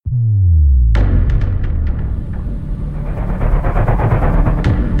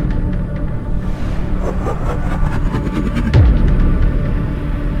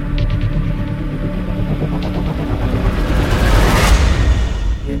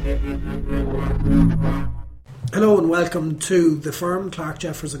Hello and welcome to the firm Clarke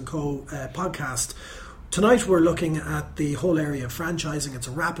Jeffers Co. Podcast. Tonight we're looking at the whole area of franchising. It's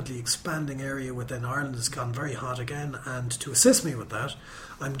a rapidly expanding area within Ireland. It's gone very hot again, and to assist me with that,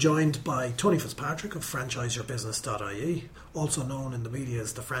 I'm joined by Tony Fitzpatrick of franchiseyourbusiness.ie, also known in the media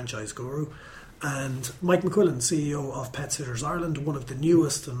as the franchise guru, and Mike McQuillan, CEO of Pet Sitters Ireland, one of the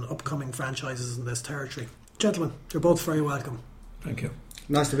newest and upcoming franchises in this territory. Gentlemen, you're both very welcome. Thank you.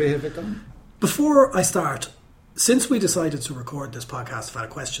 Nice to be here, Victor. Before I start, since we decided to record this podcast, I've had a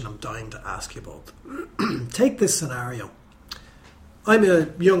question I'm dying to ask you both. Take this scenario. I'm a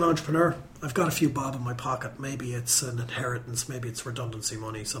young entrepreneur. I've got a few bob in my pocket. Maybe it's an inheritance, maybe it's redundancy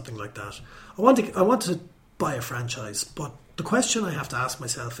money, something like that. I want to buy a franchise, but the question I have to ask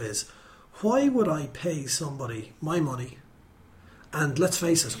myself is, why would I pay somebody my money and, let's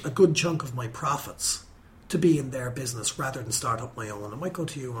face it, a good chunk of my profits to be in their business rather than start up my own? I might go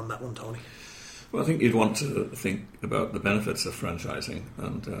to you on that one, Tony. Well, I think you'd want to think about the benefits of franchising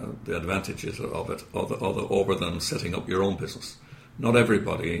and the advantages of it, over than setting up your own business. Not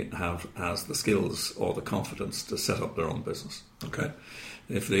everybody has the skills or the confidence to set up their own business. Okay,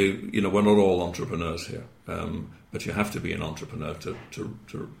 if they, we're not all entrepreneurs here, but you have to be an entrepreneur to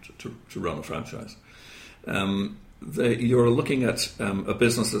run a franchise. You're looking at a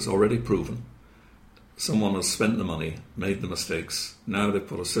business that's already proven. Someone has spent the money, made the mistakes. Now they've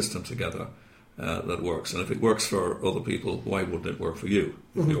put a system together that works, and if it works for other people, why wouldn't it work for you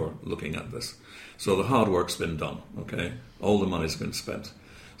if you're looking at this? So the hard work's been done. Okay, all the money's been spent.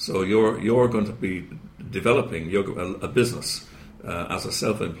 So you're going to be developing a business as a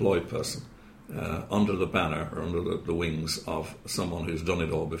self-employed person under the banner or under the wings of someone who's done it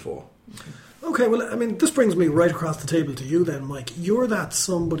all before. Okay, well, I mean, this brings me right across the table to you then, Mike. You're that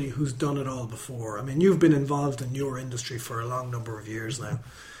somebody who's done it all before. I mean, you've been involved in your industry for a long number of years now.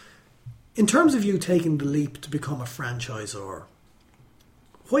 In terms of you taking the leap to become a franchisor,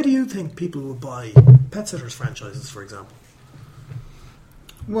 why do you think people will buy Pet Sitters franchises, for example?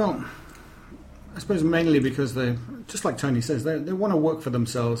 Well, I suppose mainly because they, just like Tony says, they want to work for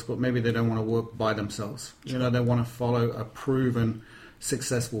themselves, but maybe they don't want to work by themselves. They want to follow a proven,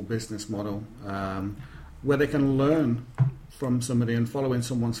 successful business model where they can learn from somebody and follow in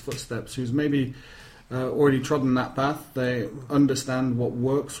someone's footsteps who's maybe already trodden that path. They understand what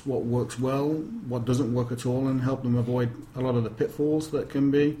works well, what doesn't work at all, and help them avoid a lot of the pitfalls that can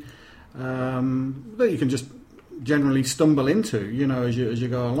be that you can just generally stumble into, as you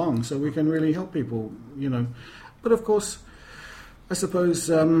go along. So we can really help people, But of course, I suppose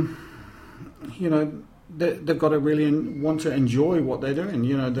they've got to really want to enjoy what they're doing.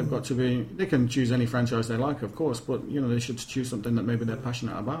 They've got to be. They can choose any franchise they like, of course, but they should choose something that maybe they're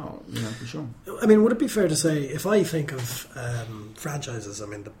passionate about. For sure. I mean, would it be fair to say, if I think of franchises, I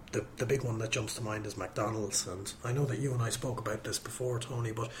mean, the big one that jumps to mind is McDonald's, and I know that you and I spoke about this before,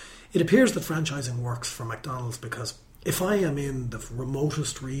 Tony, but it appears that franchising works for McDonald's because if I am in the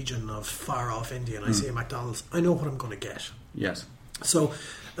remotest region of far off India and I see a McDonald's, I know what I'm going to get. Yes. So,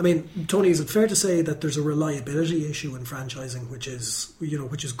 I mean, Tony, is it fair to say that there's a reliability issue in franchising, which is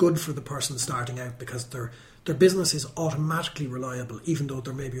good for the person starting out because their business is automatically reliable, even though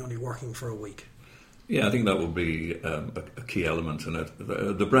they're maybe only working for a week? Yeah, I think that would be a key element in it.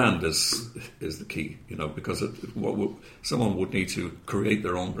 The brand is the key, because someone would need to create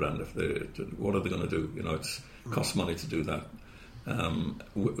their own brand. What are they going to do? It costs money to do that.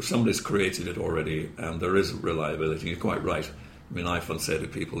 Somebody's created it already, and there is reliability. You're quite right. I mean, I often say to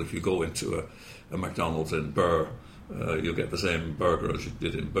people, if you go into a McDonald's in Burr, you'll get the same burger as you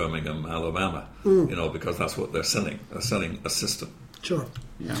did in Birmingham, Alabama, because that's what they're selling. They're selling a system. Sure.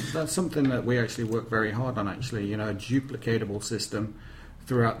 Yeah, that's something that we actually work very hard on, actually, a duplicatable system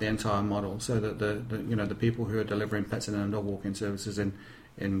throughout the entire model so that the people who are delivering pet sitting and dog walking services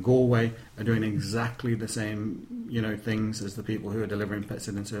in Galway are doing exactly the same, things as the people who are delivering pet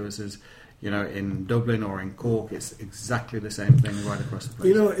sitting services in Dublin or in Cork. It's exactly the same thing right across the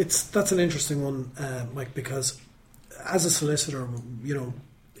place. That's an interesting one, Mike, because as a solicitor,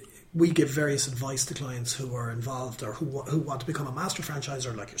 we give various advice to clients who are involved or who want to become a master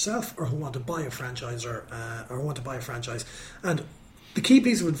franchisor like yourself, or who want to buy a franchisor or want to buy a franchise. And the key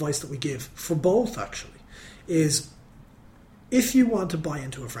piece of advice that we give for both actually is, if you want to buy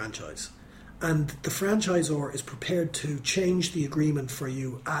into a franchise and the franchisor is prepared to change the agreement for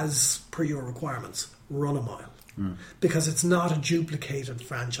you as per your requirements, run a mile. Because it's not a duplicated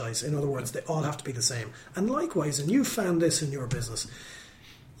franchise. In other words, they all have to be the same. And likewise, and you found this in your business,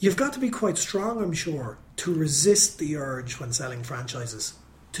 you've got to be quite strong, I'm sure, to resist the urge when selling franchises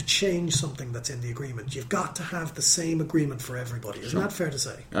to change something that's in the agreement. You've got to have the same agreement for everybody. Isn't that fair to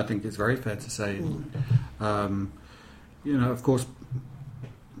say? I think it's very fair to say. Of course,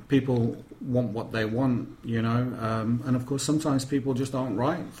 people want what they want, and of course sometimes people just aren't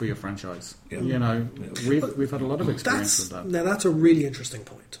right for your franchise. We've had a lot of experience with that. Now that's a really interesting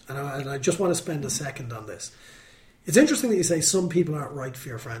point, and I just want to spend a second on this. It's interesting that you say some people aren't right for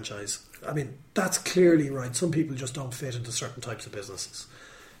your franchise. I mean, that's clearly right. Some people just don't fit into certain types of businesses.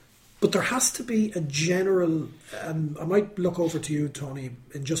 But there has to be a general, and I might look over to you, Tony,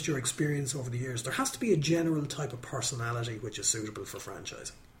 in just your experience over the years, there has to be a general type of personality which is suitable for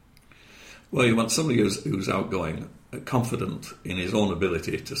franchising. Well, you want somebody who's outgoing, confident in his own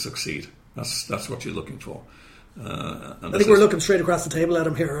ability to succeed. That's what you're looking for. I think we're looking straight across the table at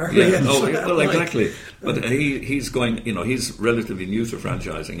him here, aren't we? Well, exactly. But he's going. He's relatively new to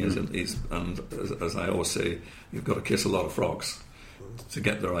franchising, and as I always say, you've got to kiss a lot of frogs to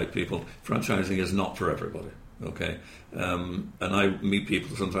get the right people. Franchising is not for everybody. Okay, and I meet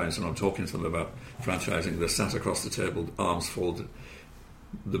people sometimes when I'm talking to them about franchising. They're sat across the table, arms folded.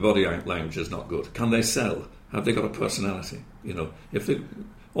 The body language is not good. Can they sell? Have they got a personality?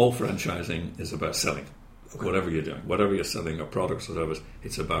 All franchising is about selling. Okay. Whatever you're doing, whatever you're selling, or products or service,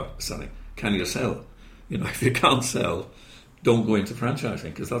 it's about selling. Can you sell? If you can't sell, don't go into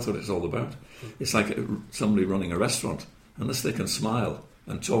franchising, because that's what it's all about. It's like somebody running a restaurant. Unless they can smile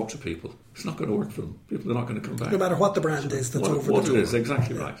and talk to people, it's not going to work for them. People are not going to come back. No matter what the brand is that's over the door. What it is,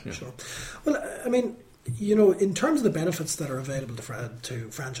 exactly right. Yeah. Sure. Well, I mean, in terms of the benefits that are available to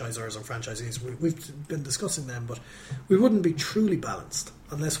franchisors and franchisees, we've been discussing them, but we wouldn't be truly balanced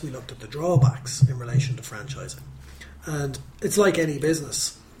unless we looked at the drawbacks in relation to franchising. And it's like any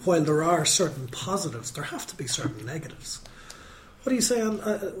business. While there are certain positives, there have to be certain negatives. What do you say on...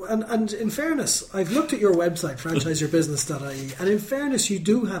 and in fairness, I've looked at your website, franchiseyourbusiness.ie, and in fairness, you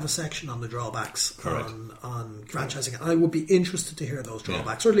do have a section on the drawbacks on franchising. And I would be interested to hear those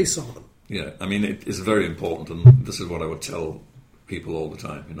drawbacks, or at least some of them. Yeah, I mean, it is very important, and this is what I would tell people all the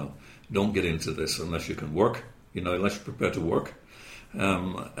time, Don't get into this unless you can work, unless you're prepared to work,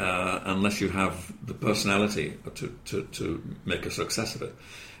 unless you have the personality to make a success of it.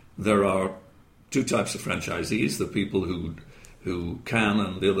 There are two types of franchisees, the people who can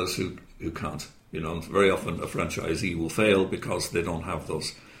and the others who can't. Very often a franchisee will fail because they don't have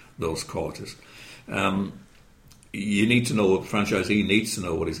those qualities. You need to know, the franchisee needs to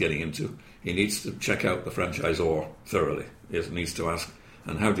know what he's getting into. He needs to check out the franchisor thoroughly. He needs to ask,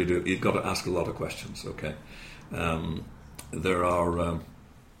 and how do you do it? You've got to ask a lot of questions, okay?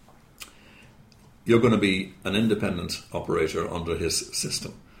 You're going to be an independent operator under his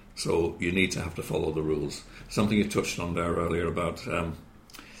system, so you need to have to follow the rules. Something you touched on there earlier about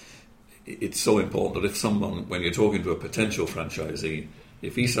it's so important that if someone, when you're talking to a potential franchisee,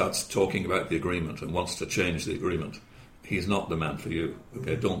 if he starts talking about the agreement and wants to change the agreement, he's not the man for you.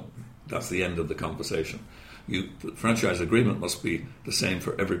 Okay, that's the end of the conversation. The franchise agreement must be the same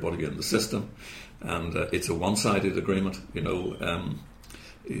for everybody in the system, and it's a one-sided agreement. You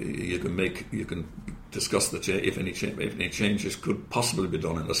can discuss if any changes could possibly be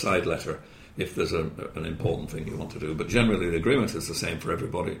done in the side letter if there's an important thing you want to do. But generally, the agreement is the same for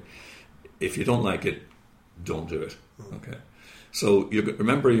everybody. If you don't like it, don't do it. Okay. So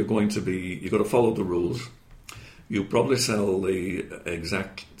remember, you've got to follow the rules. You probably sell the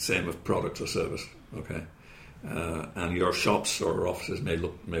exact same of product or service. Okay. And your shops or offices may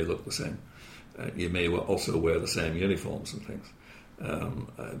look the same. You may also wear the same uniforms and things.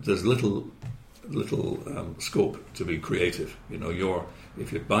 There's little scope to be creative.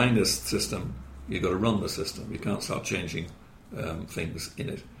 If you're buying this system, you've got to run the system. You can't start changing things in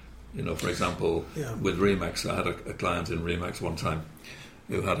it. For example, with Remax, I had a client in Remax one time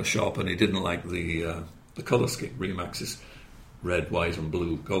who had a shop and he didn't like the colour scheme. Remax's red, white and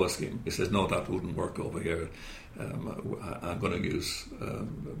blue colour scheme. He says, no, that wouldn't work over here. I'm going to use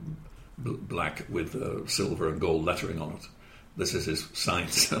black with silver and gold lettering on it. This is his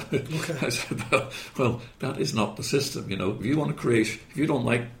science. Okay. I said, well, that is not the system. If you want to if you don't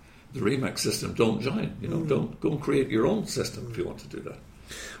like the Remax system, don't join. Don't go and create your own system if you want to do that.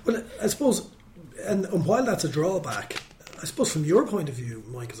 Well, I suppose, and while that's a drawback, I suppose from your point of view,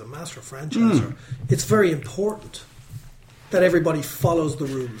 Mike, as a master franchisor, it's very important that everybody follows the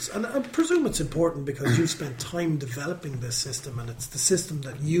rules. And I presume it's important because you've spent time developing this system and it's the system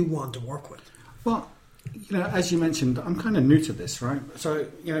that you want to work with. Well, as you mentioned, I'm kind of new to this, right? So,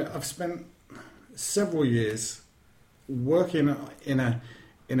 I've spent several years working in a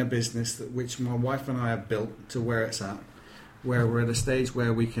business which my wife and I have built to where it's at, where we're at a stage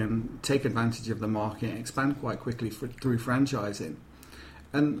where we can take advantage of the market and expand quite quickly through franchising.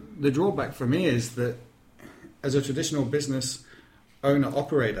 And the drawback for me is that as a traditional business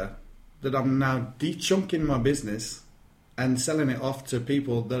owner-operator, that I'm now de-chunking my business and selling it off to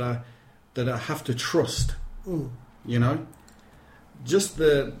people that I have to trust, you know? Just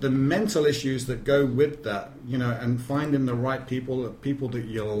the mental issues that go with that, you know, and finding the right people that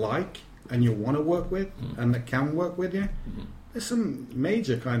you like and you want to work with and that can work with you. There's some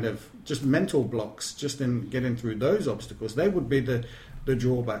major kind of just mental blocks just in getting through those obstacles. They would be the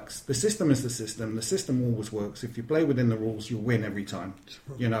drawbacks. The system is the system. The system always works. If you play within the rules, you win every time,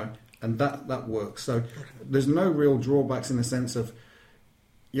 you know, and that works. So there's no real drawbacks in the sense of,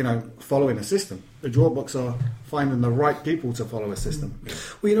 you know, following a system. The drawbacks are finding the right people to follow a system.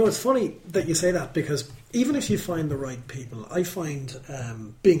 Well, you know, it's funny that you say that, because even if you find the right people, I find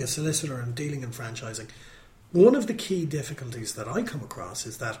being a solicitor and dealing in franchising, one of the key difficulties that I come across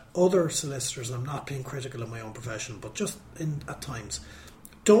is that other solicitors, and I'm not being critical of my own profession, but just at times,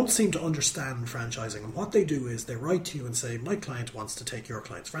 don't seem to understand franchising. And what they do is they write to you and say, my client wants to take your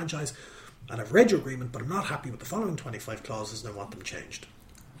client's franchise, and I've read your agreement, but I'm not happy with the following 25 clauses and I want them changed.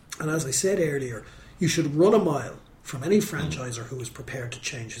 And as I said earlier, you should run a mile from any franchisor who is prepared to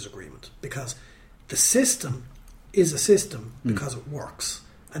change his agreement, because the system is a system because it works.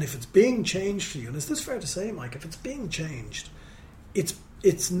 And if it's being changed for you, and is this fair to say, Mike, if it's being changed,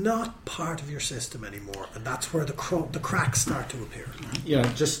 it's not part of your system anymore, and that's where the cracks start to appear. Yeah,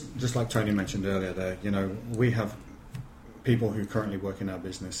 just like Tony mentioned earlier there, you know, we have people who currently work in our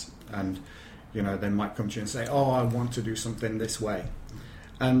business, and, you know, they might come to you and say, oh, I want to do something this way.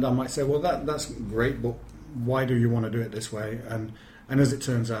 And I might say, well, that's great, but why do you want to do it this way? And as it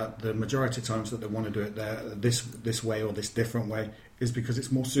turns out, the majority of times that they want to do it this way or this different way is because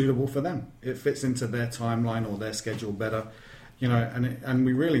it's more suitable for them. It fits into their timeline or their schedule better, you know. And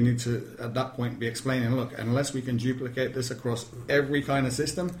we really need to, at that point, be explaining, look, unless we can duplicate this across every kind of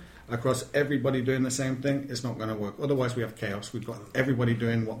system, across everybody doing the same thing, it's not going to work. Otherwise, we have chaos. We've got everybody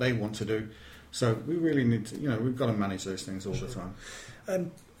doing what they want to do. So we really need to, you know, we've got to manage those things all the time.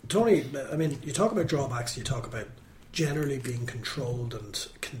 Tony, I mean, you talk about drawbacks, you talk about generally being controlled and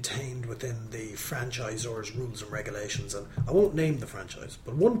contained within the franchisor's rules and regulations. And I won't name the franchise,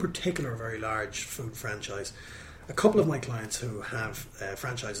 but one particular very large food franchise, a couple of my clients who have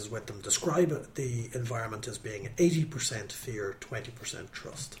franchises with them describe the environment as being 80% fear, 20%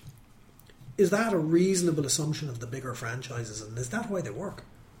 trust. Is that a reasonable assumption of the bigger franchises, and is that why they work?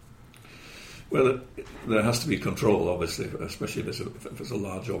 Well, there has to be control, obviously, especially if it's a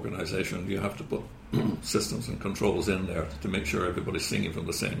large organisation. You have to put systems and controls in there to make sure everybody's singing from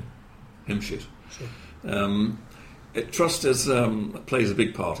the same hymn sheet. Sure. Trust plays a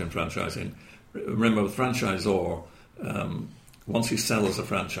big part in franchising. Remember, with franchisor, once he sells a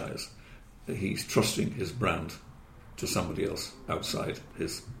franchise, he's trusting his brand to somebody else outside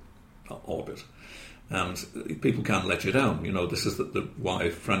his orbit. And people can't let you down. You know, this is why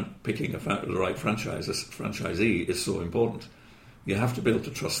picking the right franchisee is so important. You have to be able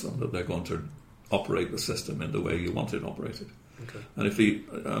to trust them that they're going to operate the system in the way you want it operated. Okay. And if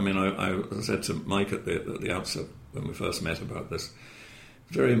I said to Mike at the outset when we first met about this,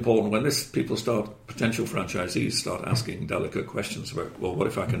 very important when potential franchisees start asking delicate questions about, well, what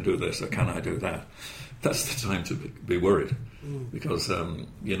if I can do this or can I do that? That's the time to be worried, because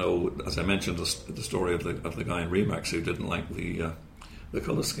you know, as I mentioned, the story of the guy in Remax who didn't like the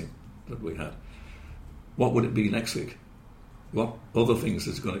colour scheme that we had. What would it be next week? What other things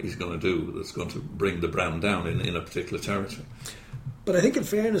he's going to do that's going to bring the brand down in a particular territory? But I think, in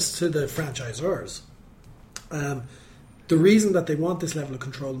fairness to the franchisors, the reason that they want this level of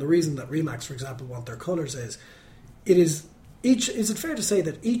control, the reason that Remax, for example, want their colours is it fair to say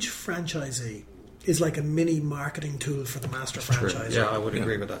that each franchisee is like a mini marketing tool for the master franchisor? Yeah, I would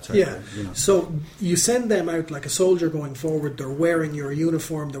agree with that totally. Yeah. You know. So you send them out like a soldier going forward. They're wearing your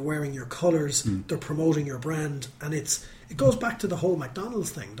uniform, they're wearing your colours, they're promoting your brand, and it goes back to the whole McDonald's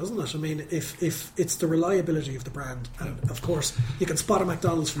thing, doesn't it? I mean, if it's the reliability of the brand, and of course you can spot a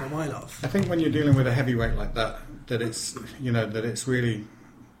McDonald's from a mile off. I think when you're dealing with a heavyweight like that it's, you know, that it's really,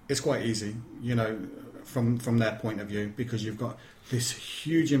 it's quite easy, you know, from their point of view, because you've got this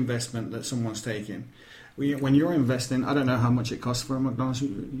huge investment that someone's taking. When you're investing, I don't know how much it costs for a McDonald's.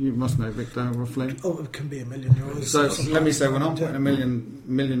 You must know, Victor, roughly. Oh, it can be €1 million. So let me say, when I'm putting $1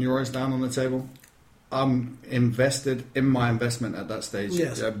 million euros down on the table, I'm invested in my investment at that stage,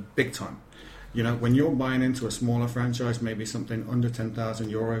 yes. Big time. You know, when you're buying into a smaller franchise, maybe something under 10,000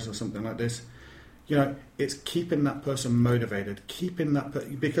 euros or something like this, you know, it's keeping that person motivated,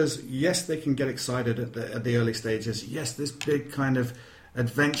 because yes, they can get excited at the early stages. Yes, this big kind of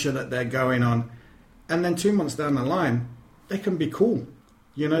adventure that they're going on, and then 2 months down the line, they can be cool.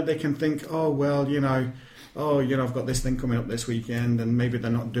 They can think, I've got this thing coming up this weekend, and maybe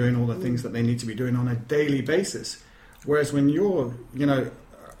they're not doing all the things that they need to be doing on a daily basis. Whereas when you're,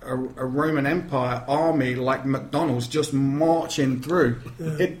 a Roman Empire army like McDonald's just marching through,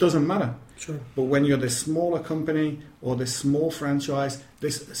 it doesn't matter. Sure. But when you're this smaller company or this small franchise,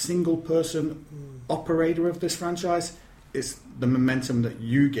 this single person operator of this franchise, it's the momentum that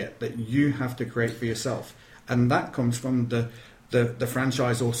you get, that you have to create for yourself. And that comes from the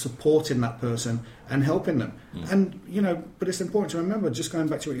franchisor supporting that person and helping them. And, but it's important to remember, just going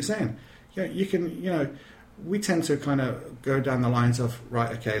back to what you're saying, you can, we tend to kind of go down the lines of,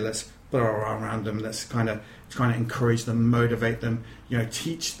 right, okay, let's put our arm around them, let's kind of encourage them, motivate them,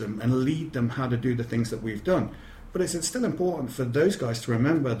 teach them and lead them how to do the things that we've done. But it's still important for those guys to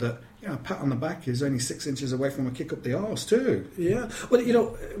remember that, a pat on the back is only 6 inches away from a kick up the arse too. Yeah. Well,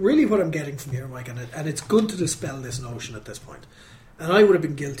 really what I'm getting from here, Mike, and it's good to dispel this notion at this point. And I would have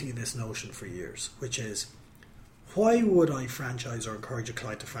been guilty of this notion for years, which is, why would I franchise or encourage a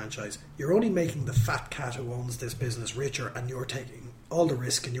client to franchise? You're only making the fat cat who owns this business richer, and you're taking all the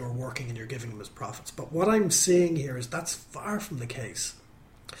risk, and you're working and you're giving them his profits. But what I'm seeing here is that's far from the case.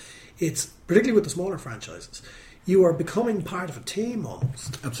 It's particularly with the smaller franchises. You are becoming part of a team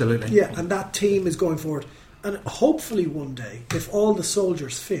almost. Absolutely. Yeah, and that team is going forward. And hopefully one day, if all the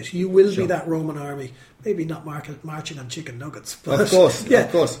soldiers fit, you will be that Roman army. Maybe not marching on chicken nuggets, but of course.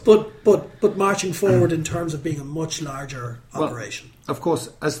 But marching forward in terms of being a much larger operation. Of course,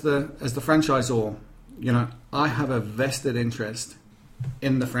 as the franchisor, I have a vested interest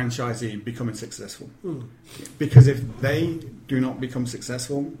in the franchisee becoming successful. Because if they do not become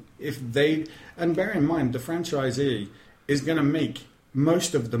successful, and bear in mind, the franchisee is going to make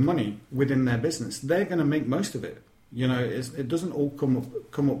most of the money within their business. They're going to make most of it. It doesn't all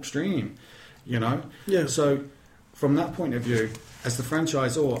come upstream. Yeah. So from that point of view, as the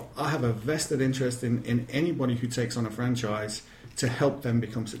franchisor, I have a vested interest in anybody who takes on a franchise to help them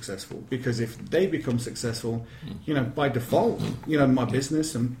become successful. Because if they become successful, by default, my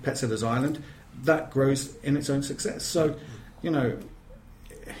business and Pet Sitters Island, that grows in its own success. So,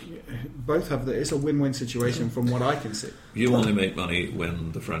 both have it's a win-win situation from what I can see. You only make money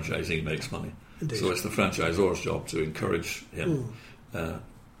when the franchisee makes money. Indeed. So it's the franchisor's job to encourage him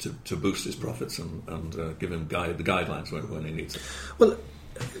to boost his profits and give him the guidelines when he needs it. Well,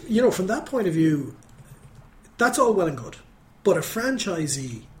 from that point of view, that's all well and good. But a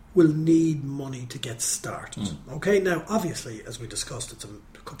franchisee will need money to get started. Okay, now, obviously, as we discussed, it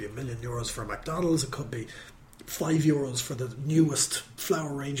could be €1 million for McDonald's, it could be €5 for the newest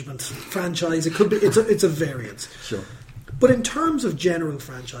flower arrangement franchise. It could be. It's a variance. Sure. But in terms of general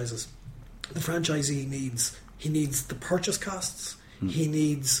franchises, the franchisee needs the purchase costs. He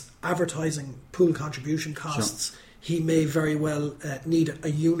needs advertising pool contribution costs. Sure. He may very well need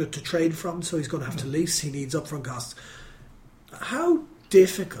a unit to trade from, so he's going to have to lease. He needs upfront costs. How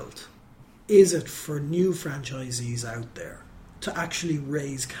difficult is it for new franchisees out there to actually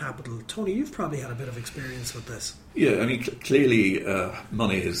raise capital? Tony, you've probably had a bit of experience with this. Yeah, clearly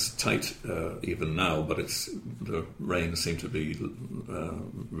money is tight even now, but the reins seem to be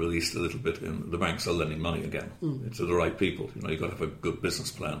released a little bit. The banks are lending money again to the right people. You've got to have a good business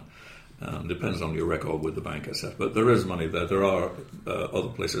plan. Depends on your record with the bank, etc. But there is money there. There are other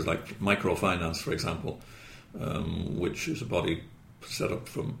places like microfinance, for example, which is a body set up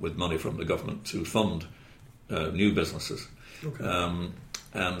with money from the government to fund new businesses. Okay.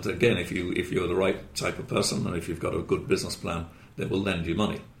 And again, if you're the right type of person and if you've got a good business plan, they will lend you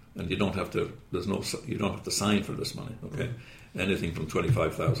money, and you don't have to. You don't have to sign for this money. Okay, anything from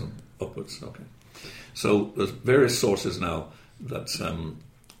 25,000 upwards. Okay, so there's various sources now that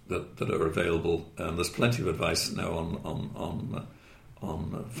are available, and there's plenty of advice now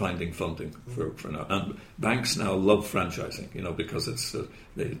on finding funding for now. And banks now love franchising, because it's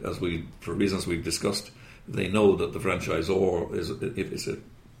for reasons we've discussed. They know that the franchisor is, if it's a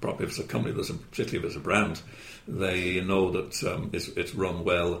company, particularly if it's a brand, they know that it's run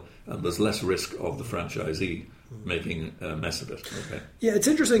well, and there's less risk of the franchisee making a mess of it. Okay. Yeah, it's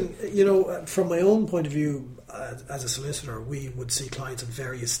interesting. From my own point of view, as a solicitor, we would see clients at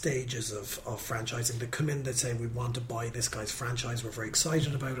various stages of franchising. They come in, they say, we want to buy this guy's franchise, we're very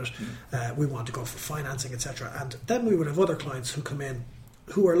excited about it, we want to go for financing, etc. And then we would have other clients who come in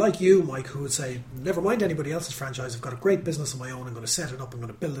who are like you, Mike, who would say, never mind anybody else's franchise, I've got a great business of my own, I'm going to set it up, I'm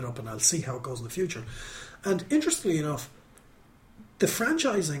going to build it up, and I'll see how it goes in the future. And interestingly enough, the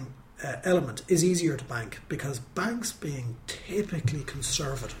franchising element is easier to bank, because banks, being typically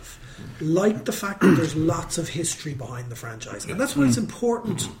conservative, like the fact that there's lots of history behind the franchise. And that's why it's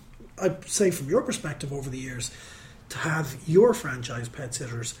important, I'd say from your perspective over the years, to have your franchise pet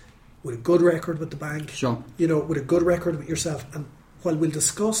sitters with a good record with the bank, Sure. with a good record with yourself. And while we'll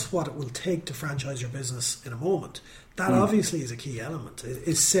discuss what it will take to franchise your business in a moment, that obviously is a key element,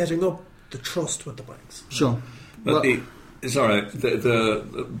 is setting up the trust with the banks. Sure. But it's all right.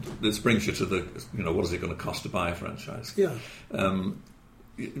 This brings you to the, what is it going to cost to buy a franchise? Yeah.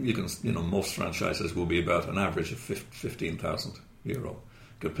 You can, most franchises will be about an average of €15,000.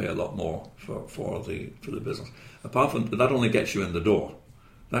 Could pay a lot more for the business. Apart from that, only gets you in the door.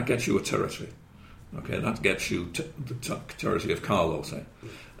 That gets you a territory. Okay, that gets you the territory of Carlo, say.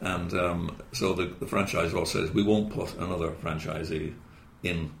 And so the franchisor says, we won't put another franchisee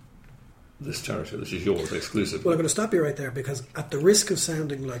in this territory. This is yours exclusively. Well, I'm going to stop you right there, because at the risk of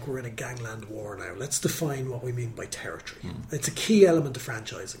sounding like we're in a gangland war now, let's define what we mean by territory. It's a key element of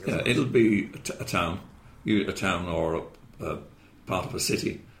franchising. Yeah, it'll be a town or a part of a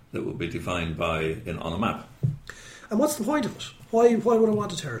city that will be defined on a map. And what's the point of it? Why would I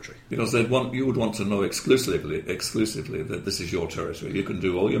want a territory? Because you would want to know exclusively that this is your territory. You can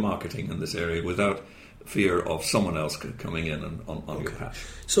do all your marketing in this area without fear of someone else coming in on your patch.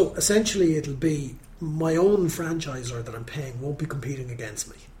 So essentially it'll be my own franchisor that I'm paying won't be competing against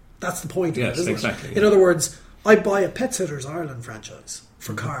me. That's the point of it, isn't exactly. it? In other words, I buy a Pet Sitters Ireland franchise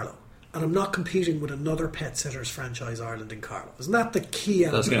for Carlo, and I'm not competing with another Pet Sitters franchise Ireland in Carlo. Isn't that the key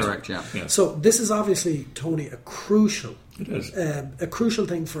element? That's correct, yeah. So this is obviously, Tony, a crucial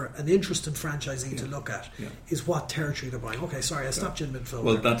thing for an interested franchisee to look at is what territory they're buying. Okay, sorry, I stopped you in mid-fill.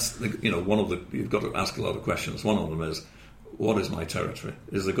 Well, that's one of the, you've got to ask a lot of questions. One of them is, what is my territory?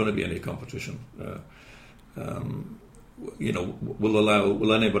 Is there going to be any competition?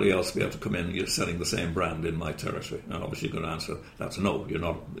 Will anybody else be able to come in? You're selling the same brand in my territory, and obviously you're going to answer that's no. You're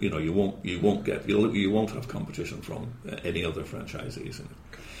not. You won't have competition from any other franchisees in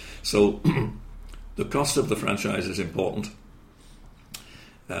it. So the cost of the franchise is important.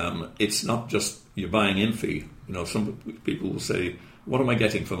 It's not just your buying in fee. Some people will say, "What am I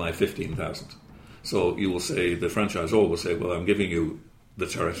getting for my 15,000?" So you will say, the franchisor will say, "Well, I'm giving you the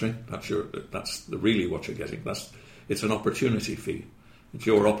territory. That's really what you're getting. It's an opportunity fee. It's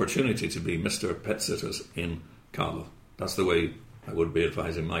your opportunity to be Mr. Pet Sitters in Carlo." That's the way I would be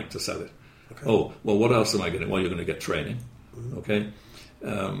advising Mike to sell it. Okay. Oh, well, what else am I getting? Well, you're going to get training. Okay,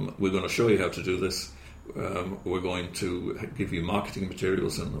 we're going to show you how to do this. We're going to give you marketing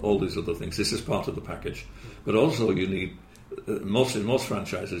materials and all these other things. This is part of the package. But also you need, in most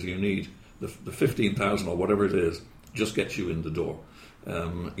franchises, you need the 15,000 or whatever it is, just gets you in the door.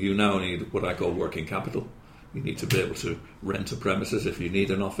 You now need what I call working capital. You need to be able to rent a premises if you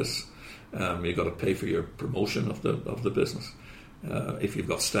need an office. You've got to pay for your promotion of the business. If you've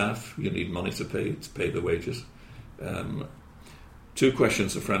got staff, you need money to pay the wages. Two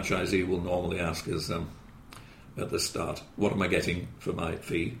questions a franchisee will normally ask is at the start: what am I getting for my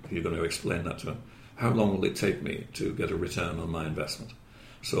fee? You're going to explain that to them. How long will it take me to get a return on my investment?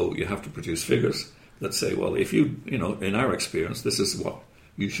 So you have to produce figures that say, well, if in our experience, this is what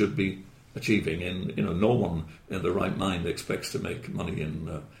you should be achieving. No one in the right mind expects to make money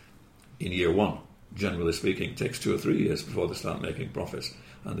in year one. Generally speaking, it takes 2 or 3 years before they start making profits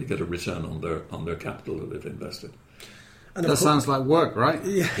and they get a return on their capital that they've invested. And that sounds like work, right?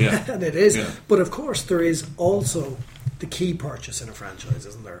 Yeah. And it is. Yeah. But of course, there is also the key purchase in a franchise,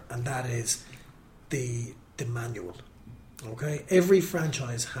 isn't there? And that is the manual. Okay, every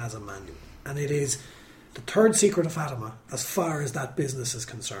franchise has a manual, and it is the third secret of Fatima as far as that business is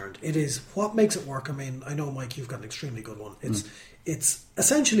concerned. It is what makes it work. I mean, I know, Mike, you've got an extremely good one. It's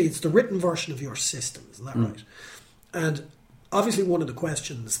essentially it's the written version of your system, isn't that right? And obviously, one of the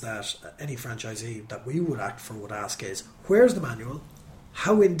questions that any franchisee that we would ask is, where's the manual?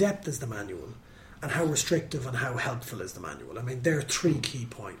 How in depth is the manual? And how restrictive and how helpful is the manual? I mean, there are 3 key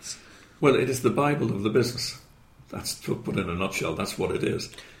points. Well, it is the Bible of the business. That's put in a nutshell. That's what it is.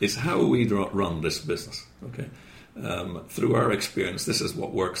 It's how we run this business. Okay, through our experience, this is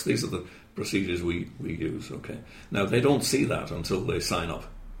what works. These are the procedures we use. Okay, now they don't see that until they sign up.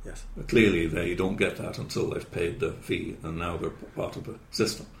 Yes, clearly they don't get that until they've paid the fee, and now they're part of the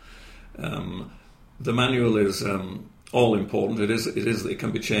system. The manual is all important. It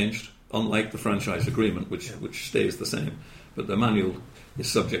can be changed, unlike the franchise agreement, which stays the same. But the manual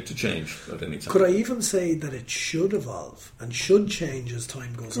is subject to change at any time. Could I even say that it should evolve and should change as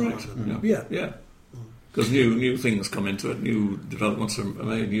time goes on? Yeah. Because new things come into it, new developments are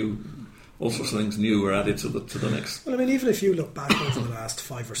made, all sorts of things new are added to the next. Well, I mean, even if you look back over the last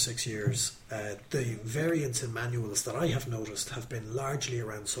 5 or 6 years, the variants in manuals that I have noticed have been largely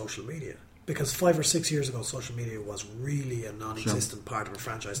around social media. Because 5 or 6 years ago, social media was really a non-existent part of a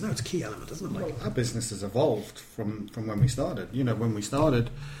franchise. Now it's a key element, isn't it? Well, our business has evolved from when we started. When we started,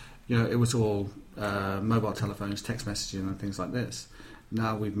 it was all mobile telephones, text messaging and things like this.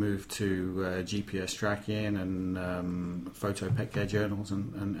 Now we've moved to GPS tracking and photo pet care journals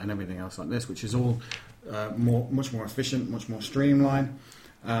and everything else like this, which is all much more efficient, much more streamlined,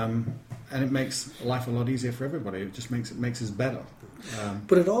 and it makes life a lot easier for everybody. It just makes us better.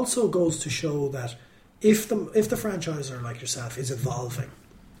 But it also goes to show that if the franchisor like yourself is evolving,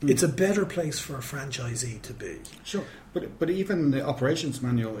 it's a better place for a franchisee to be. Sure, but even the operations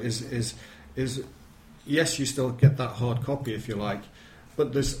manual is yes, you still get that hard copy if you like,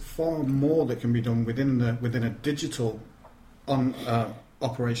 but there's far more that can be done within a digital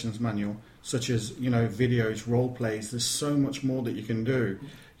operations manual, such as videos, role plays. There's so much more that you can do,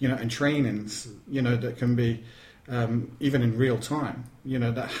 and trainings, that can be. Even in real time,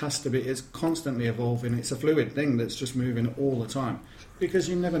 that has to be. It's constantly evolving. It's a fluid thing that's just moving all the time, because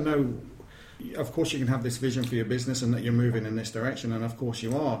you never know. Of course, you can have this vision for your business and that you're moving in this direction, and of course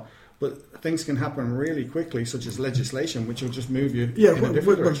you are. But things can happen really quickly, such as legislation, which will just move you in a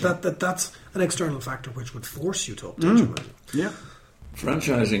different direction. That's an external factor which would force you to update. Yeah.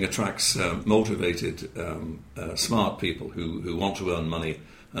 Franchising attracts motivated, smart people who want to earn money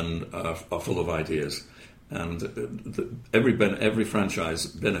and are full of ideas. And every franchise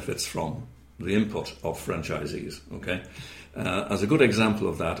benefits from the input of franchisees. Okay, as a good example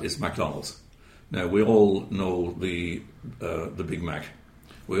of that is McDonald's. Now we all know the Big Mac,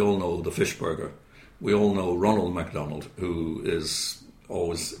 we all know the fish burger, we all know Ronald McDonald, who is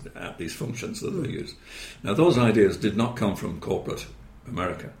always at these functions that they use. Now those ideas did not come from corporate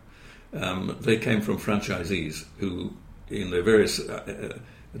America; they came from franchisees who, in their various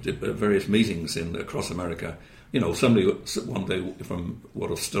meetings across America, somebody one day would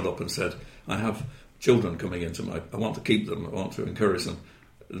have stood up and said, "I have children coming into I want to keep them, I want to encourage them."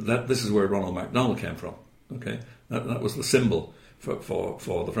 This is where Ronald McDonald came from. Okay, that was the symbol for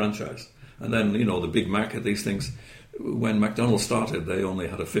the franchise. And then the Big Mac and these things. When McDonald's started, they only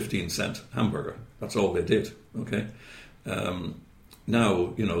had a 15-cent hamburger. That's all they did. Okay.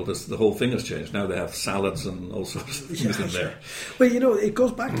 Now, the whole thing has changed. Now they have salads and all sorts of things in there. Well, it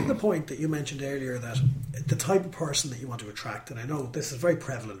goes back to the point that you mentioned earlier, that the type of person that you want to attract, and I know this is very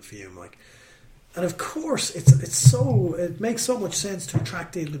prevalent for you, Mike. And of course, it makes so much sense to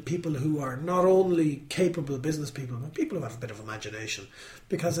attract in the people who are not only capable business people, but people who have a bit of imagination.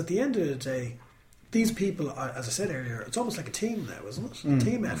 Because at the end of the day, these people, as I said earlier, it's almost like a team now, isn't it? A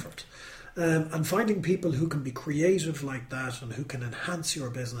team effort. And finding people who can be creative like that and who can enhance your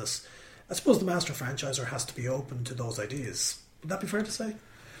business, I suppose the master franchisor has to be open to those ideas. Would that be fair to say?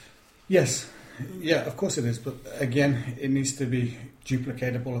 Yes. Yeah, of course it is. But again, it needs to be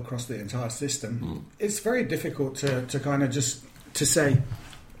duplicatable across the entire system. It's very difficult to kind of just to say,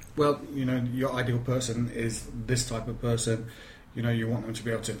 well, your ideal person is this type of person. You want them to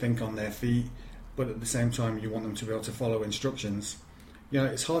be able to think on their feet, but at the same time, you want them to be able to follow instructions.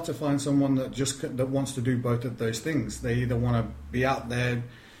 It's hard to find someone that wants to do both of those things. They either want to be out there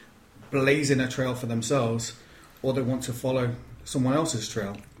blazing a trail for themselves, or they want to follow someone else's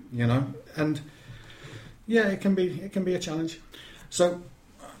trail. And yeah, it can be a challenge. So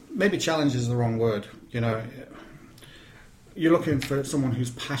maybe challenge is the wrong word. You're looking for someone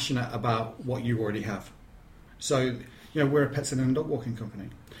who's passionate about what you already have. So we're a pet sitting and dog walking company.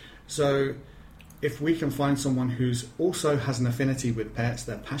 So if we can find someone who's also has an affinity with pets,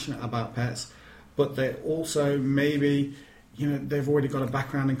 they're passionate about pets, but they also maybe, they've already got a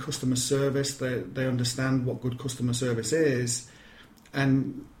background in customer service, they understand what good customer service is,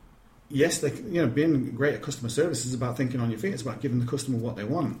 and yes, they, being great at customer service is about thinking on your feet, it's about giving the customer what they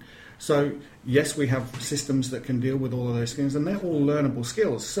want. So yes, we have systems that can deal with all of those things, and they're all learnable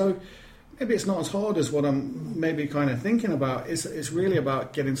skills. So maybe it's not as hard as what I'm maybe kind of thinking about. It's really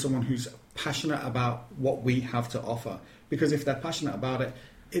about getting someone who's passionate about what we have to offer. Because if they're passionate about it,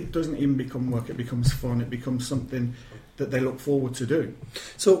 it doesn't even become work, it becomes fun, it becomes something that they look forward to do.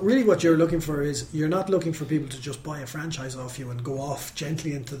 So really what you're looking for is, you're not looking for people to just buy a franchise off you and go off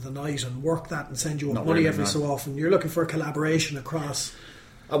gently into the night and work that and send you up money every so often. You're looking for a collaboration across.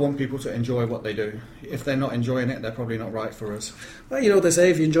 I want people to enjoy what they do. If they're not enjoying it, they're probably not right for us. Well, they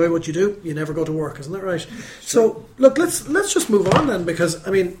say if you enjoy what you do, you never go to work, isn't that right? So, look, let's just move on then, because,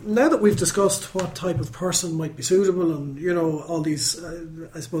 now that we've discussed what type of person might be suitable and, all these,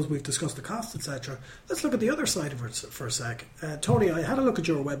 I suppose we've discussed the costs, etc., let's look at the other side of it for a sec. Tony, I had a look at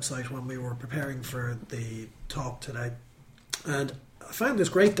your website when we were preparing for the talk today, and I found this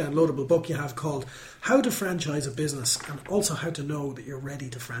great downloadable book you have called How to Franchise a Business, and also How to Know That You're Ready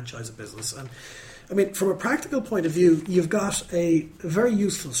to Franchise a Business. And I mean, from a practical point of view, you've got a very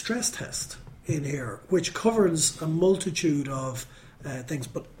useful stress test in here, which covers a multitude of things.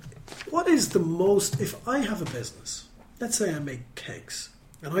 But what is the most, if I have a business, let's say I make cakes,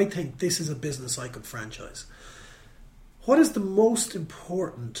 and I think this is a business I could franchise, what is the most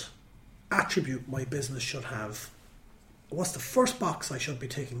important attribute my business should have? What's the first box I should be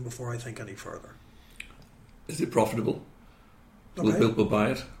ticking before I think any further? Is it profitable? Okay. Will people buy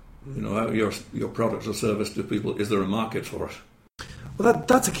it? You know, your product or service to people, is there a market for it? Well,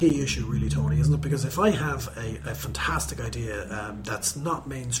 that's a key issue, really, Tony, isn't it? Because if I have a fantastic idea that's not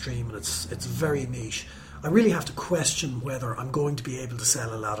mainstream and it's very niche, I really have to question whether I'm going to be able to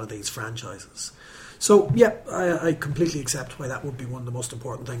sell a lot of these franchises. So, yeah, I completely accept why that would be one of the most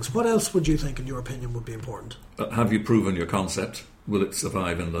important things. What else would you think, in your opinion, would be important? Have you proven your concept? Will it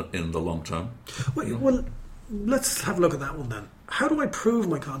survive in the long term? Well, let's have a look at that one then. How do I prove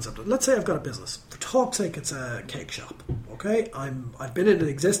my concept? Let's say I've got a business. For talk's sake, it's a cake shop. Okay, I've been in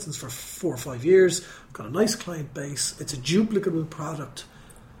existence for 4 or 5 years. I've got a nice client base. It's a duplicable product.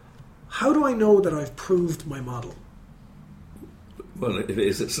 How do I know that I've proved my model? Well,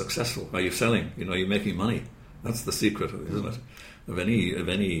 is it successful? Are you selling? You know, you're making money. That's the secret, isn't it, of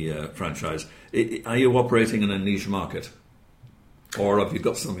any franchise? Are you operating in a niche market, or have you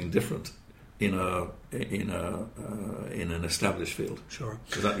got something different in an established field? Sure.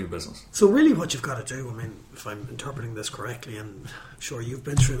 Is that your business? So really, what you've got to do, I mean, if I'm interpreting this correctly, and I'm sure you've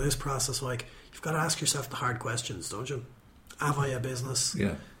been through this process, like, you've got to ask yourself the hard questions, don't you? Have I a business?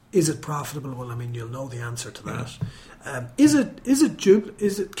 Yeah. Is it profitable? Well, I mean, you'll know the answer to that. Yeah. Is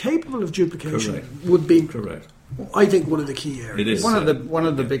it capable of duplication? Correct. Would be correct. I think one of the key areas. It is one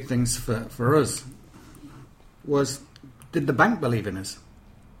of the big things for us was, did the bank believe in us?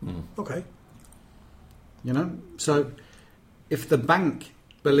 Okay. You know, so if the bank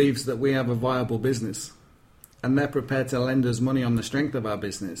believes that we have a viable business and they're prepared to lend us money on the strength of our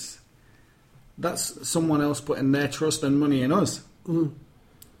business, that's someone else putting their trust and money in us.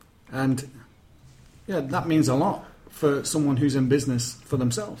 And yeah, that means a lot for someone who's in business for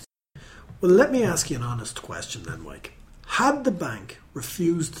themselves. Well, let me ask you an honest question then, Mike. Had the bank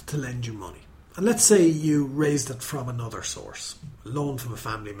refused to lend you money, and let's say you raised it from another source, a loan from a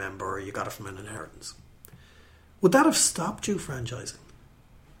family member, or you got it from an inheritance, would that have stopped you franchising?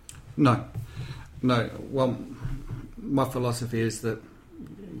 No. Well, my philosophy is that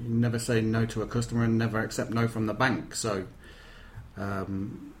you never say no to a customer and never accept no from the bank. So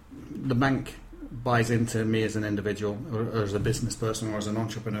the bank buys into me as an individual, or as a business person, or as an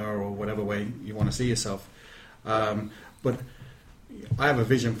entrepreneur, or whatever way you want to see yourself. But I have a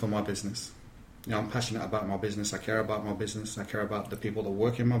vision for my business. You know, I'm passionate about my business. I care about my business. I care about the people that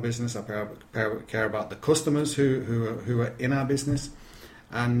work in my business. I care about the customers who are in our business.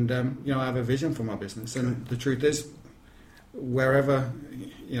 And you know, I have a vision for my business. And the truth is, wherever,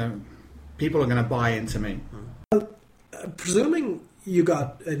 you know, people are going to buy into me. Well, presuming you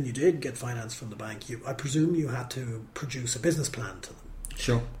got, and you did get finance from the bank, I presume you had to produce a business plan to them.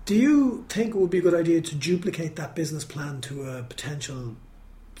 Sure. Do you think it would be a good idea to duplicate that business plan to a potential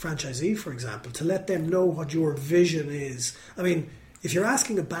franchisee, for example, to let them know what your vision is? I mean, if you're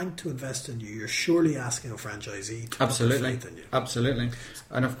asking a bank to invest in you, you're surely asking a franchisee to put their faith in you. Absolutely.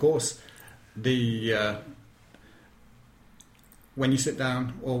 And of course, when you sit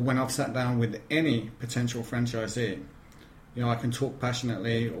down, or when I've sat down with any potential franchisee, you know, I can talk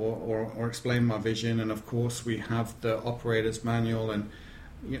passionately or explain my vision, and of course we have the operator's manual, and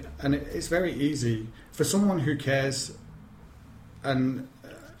you know, and it's very easy for someone who cares and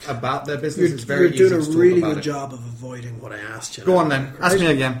about their business. It's very easy. You're doing a really good job of avoiding what I asked you. Go on then, ask me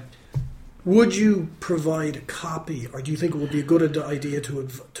again. Would you provide a copy, or do you think it would be a good idea to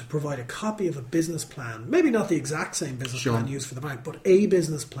provide a copy of a business plan? Maybe not the exact same business plan used for the bank, but a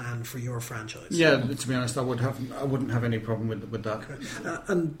business plan for your franchise. Yeah, to be honest, I wouldn't have any problem with that. Okay.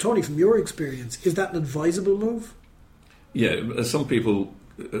 And Tony, from your experience, is that an advisable move? Yeah, some people,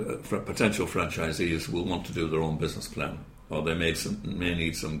 potential franchisees, will want to do their own business plan, or they may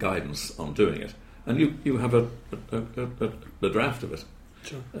need some guidance on doing it, and you have a draft of it.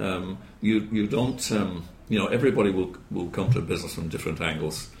 Sure. You don't. You know, everybody will come to a business from different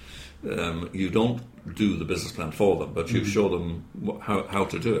angles. You don't do the business plan for them, but you show them how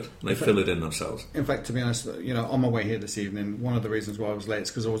to do it. They fill it in themselves. In fact, to be honest, you know, on my way here this evening, one of the reasons why I was late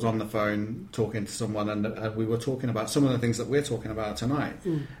is because I was on the phone talking to someone, and we were talking about some of the things that we're talking about tonight.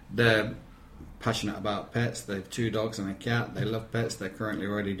 They're passionate about pets. They have 2 dogs and a cat. They love pets. They're currently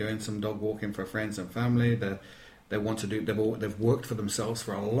already doing some dog walking for friends and family. They want to do. They've worked for themselves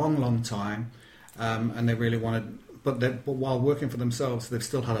for a long time, and they really want to. But while working for themselves, they've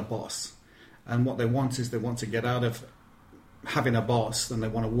still had a boss, and what they want is they want to get out of having a boss, and they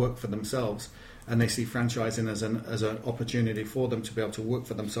want to work for themselves. And they see franchising as an opportunity for them to be able to work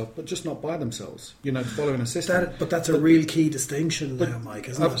for themselves, but just not by themselves. Following a system. But that's a real key distinction now, Mike,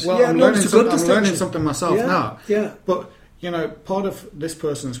 isn't it? Well, I'm learning something myself now. Yeah. But part of this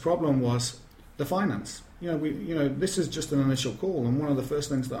person's problem was the finance. This is just an initial call, and one of the first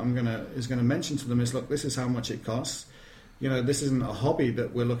things that I'm gonna mention to them is, look, this is how much it costs. This isn't a hobby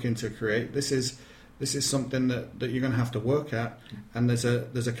that we're looking to create. This is something that you're going to have to work at, and there's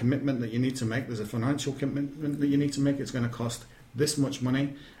a commitment that you need to make. There's a financial commitment that you need to make. It's going to cost this much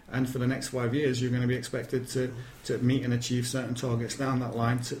money, and for the next 5 years, you're going to be expected to meet and achieve certain targets down that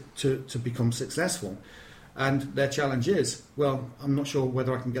line to become successful. And their challenge is, well, I'm not sure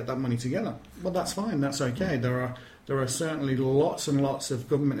whether I can get that money together. Well, that's fine. That's okay. There are certainly lots and lots of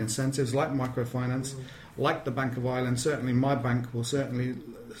government incentives like microfinance, like the Bank of Ireland. Certainly, my bank will certainly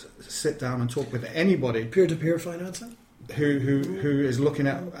sit down and talk with anybody. Peer-to-peer financing? Who is looking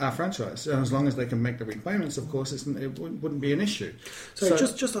at our franchise. And as long as they can make the repayments, of course, it wouldn't be an issue. So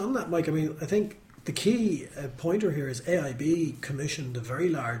just on that, Mike, I think the key pointer here is AIB commissioned a very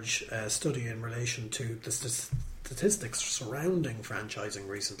large study in relation to the statistics surrounding franchising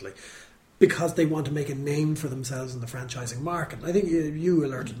recently, because they want to make a name for themselves in the franchising market. I think you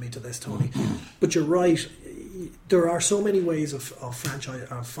alerted me to this, Tony. But you're right. There are so many ways of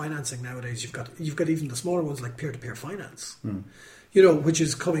financing nowadays. You've got even the smaller ones like peer-to-peer finance, which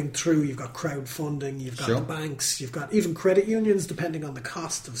is coming through. You've got crowdfunding. You've got the banks. You've got even credit unions, depending on the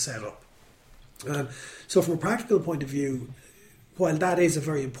cost of setup. So from a practical point of view, while that is a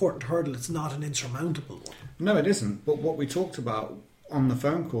very important hurdle, it's not an insurmountable one. No, it isn't. But what we talked about on the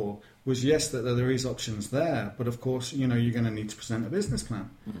phone call was, yes, that there is options there, but of course, you're going to need to present a business plan.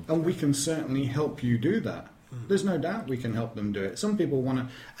 And we can certainly help you do that. There's no doubt we can help them do it. Some people want to,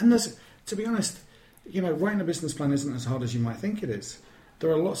 and to be honest, writing a business plan isn't as hard as you might think it is. There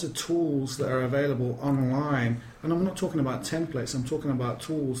are lots of tools that are available online, and I'm not talking about templates, I'm talking about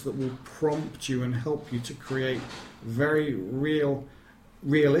tools that will prompt you and help you to create very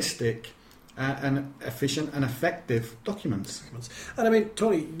realistic and efficient and effective documents. And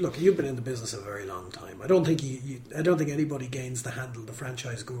Tony, look, you've been in the business a very long time. I don't think I don't think anybody gains the handle the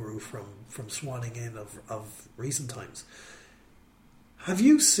franchise guru from swanning in of recent times. Have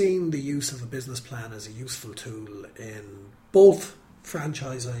you seen the use of a business plan as a useful tool in both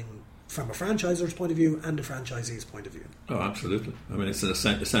franchising from a franchisor's point of view and a franchisee's point of view? Oh, absolutely. It's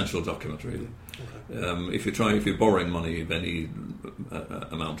an essential document, really. Okay. If you're borrowing money of any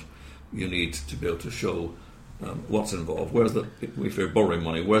amount, you need to be able to show what's involved. If you're borrowing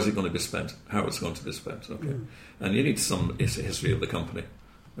money, where's it going to be spent? How it's going to be spent? Okay, and you need some history of the company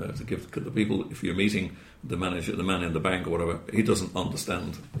to give the people. If you're meeting the manager, the man in the bank or whatever, he doesn't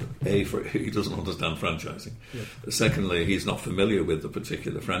understand. He doesn't understand franchising. Yeah. Secondly, he's not familiar with the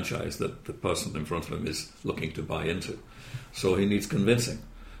particular franchise that the person in front of him is looking to buy into. So he needs convincing.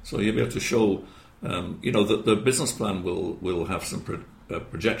 So you'll be able to show. That the business plan will have some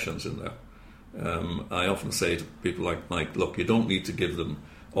projections in there. I often say to people like Mike, look, you don't need to give them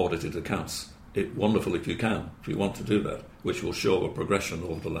audited accounts. It's wonderful if you want to do that, which will show a progression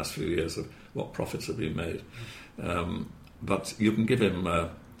over the last few years of what profits have been made. But you can give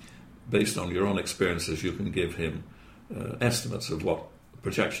him, based on your own experiences, you can give him estimates of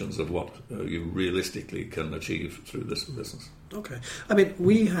projections of what you realistically can achieve through this business. Okay.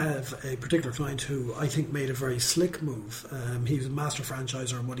 We have a particular client who I think made a very slick move. He was a master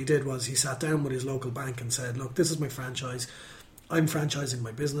franchisor, and what he did was he sat down with his local bank and said, look, this is my franchise. I'm franchising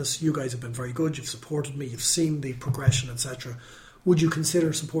my business. You guys have been very good. You've supported me. You've seen the progression, etc. Would you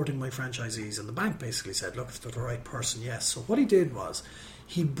consider supporting my franchisees? And the bank basically said, look, if they're the right person, yes. So what he did was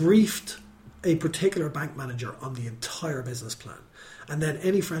he briefed a particular bank manager on the entire business plan. And then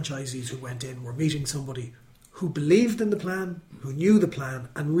any franchisees who went in were meeting somebody who believed in the plan, who knew the plan,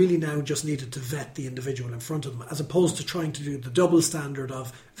 and really now just needed to vet the individual in front of them, as opposed to trying to do the double standard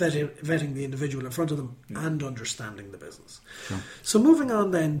of vetting the individual in front of them and understanding the business. Sure. So moving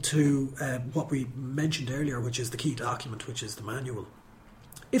on then to what we mentioned earlier, which is the key document, which is the manual.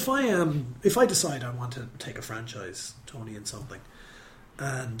 If I decide I want to take a franchise, Tony, in something,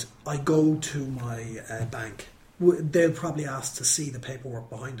 and I go to my bank, they'll probably ask to see the paperwork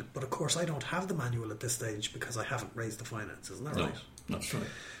behind it. But of course, I don't have the manual at this stage because I haven't raised the finance. Isn't that right? That's right.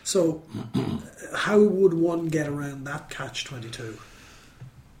 So how would one get around that catch-22?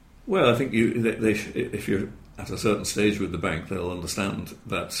 Well, I think if you're at a certain stage with the bank, they'll understand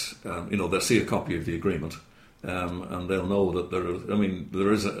that, they'll see a copy of the agreement. and they'll know that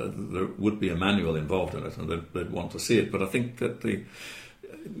there would be a manual involved in it, and they'd want to see it. But I think that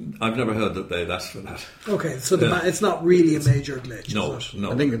I've never heard that they'd asked for that. Okay, so it's not really a major glitch. No.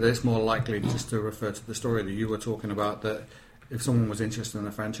 I think that it's more likely, just to refer to the story that you were talking about, that if someone was interested in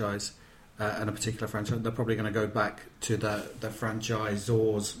a franchise, and a particular franchise, they're probably going to go back to the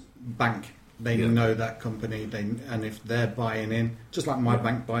franchisor's bank. They know that company, and if they're buying in, just like my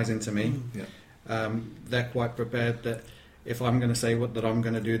bank buys into me, they're quite prepared that if I'm going to say that I'm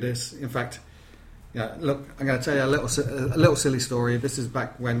going to do this. In fact, look, I'm going to tell you a little silly story. This is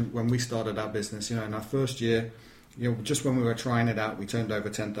back when we started our business. In our first year, just when we were trying it out, we turned over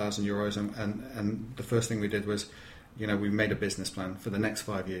 €10,000, and the first thing we did was, we made a business plan for the next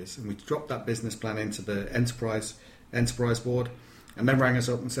 5 years, and we dropped that business plan into the enterprise board, and they rang us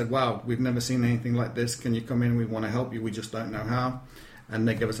up and said, "Wow, we've never seen anything like this. Can you come in? We want to help you. We just don't know how." And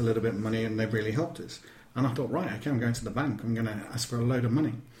they gave us a little bit of money, and they really helped us. And I thought, right, okay, I'm going to the bank. I'm going to ask for a load of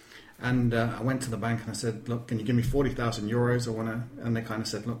money. And I went to the bank and I said, "Look, can you give me €40,000? I want to." And they kind of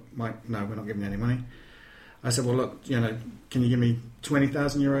said, "Look, Mike, no, we're not giving you any money." I said, "Well, look, can you give me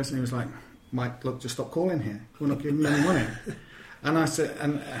 €20,000?" And he was like, "Mike, look, just stop calling here. We're not giving you any money." And I said,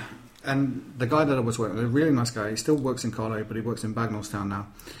 and the guy that I was working with, a really nice guy, he still works in Carlo, but he works in Bagnallstown now.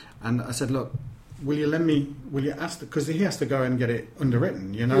 And I said, "Look, will you ask, because he has to go and get it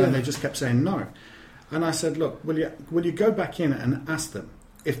underwritten, And they just kept saying no. And I said, "Look, will you go back in and ask them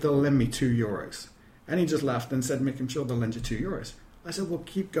if they'll lend me €2? And he just laughed and said, "Mick, I'm sure they'll lend you €2. I said, "Well,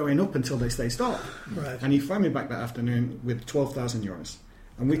 keep going up until they say stop." Right. And he phoned me back that afternoon with €12,000.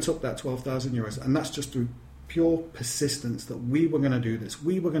 And we took that €12,000, and that's just through pure persistence that we were going to do this.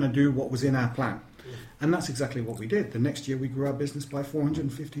 We were going to do what was in our plan. And that's exactly what we did. The next year we grew our business by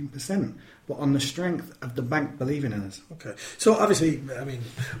 415%, but on the strength of the bank believing in us. Okay. So obviously,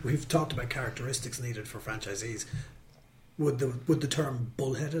 we've talked about characteristics needed for franchisees. Would the term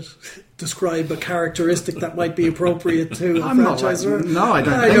bullheaded describe a characteristic that might be appropriate to a franchisor? No, I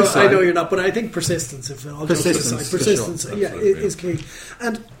don't think so. I know you're not, but I think persistence, persistence, sure. is key.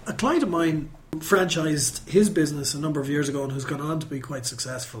 And a client of mine franchised his business a number of years ago and who's gone on to be quite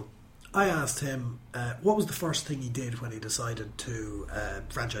successful. I asked him what was the first thing he did when he decided to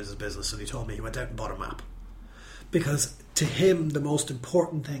franchise his business, and he told me he went out and bought a map. Because to him, the most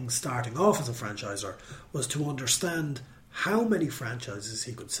important thing starting off as a franchisor was to understand how many franchises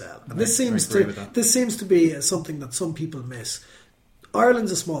he could sell. And this seems to be something that some people miss.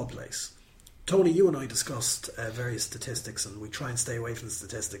 Ireland's a small place. Tony, you and I discussed various statistics, and we try and stay away from the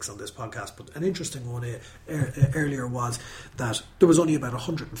statistics on this podcast, but an interesting one earlier was that there was only about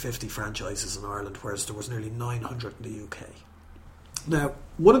 150 franchises in Ireland, whereas there was nearly 900 in the UK. Now,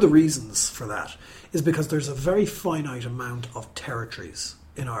 one of the reasons for that is because there's a very finite amount of territories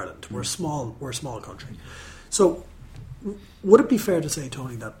in Ireland. We're a small country. So would it be fair to say,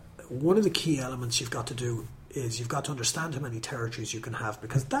 Tony, that one of the key elements you've got to do is you've got to understand how many territories you can have,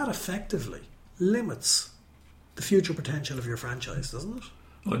 because that effectively limits the future potential of your franchise, doesn't it?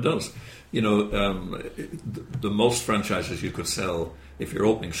 Oh, it does. The most franchises you could sell if you're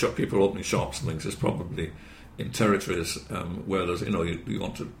opening people are opening shops and things is probably in territories where there's you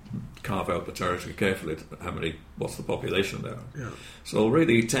want to carve out the territory carefully. What's the population there? Yeah. So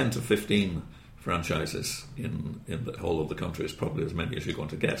really 10 to 15 franchises in the whole of the country is probably as many as you're going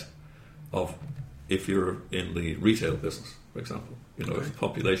to get if you're in the retail business, for example, okay. If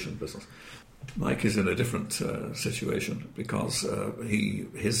population business. Mike is in a different situation because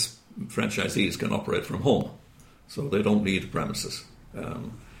his franchisees can operate from home, so they don't need premises,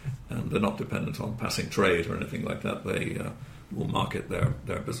 and they're not dependent on passing trade or anything like that. They will market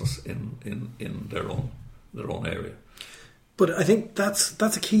their business in their own area. But I think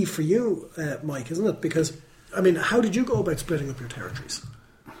that's a key for you, Mike, isn't it? Because how did you go about splitting up your territories?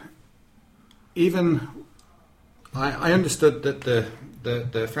 Even I understood that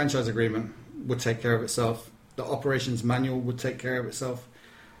the franchise agreement would take care of itself. The operations manual would take care of itself.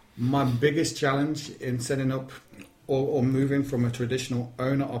 My biggest challenge in setting up or moving from a traditional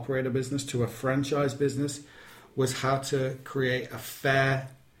owner-operator business to a franchise business was how to create a fair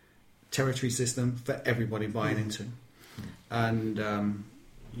territory system for everybody buying into. And,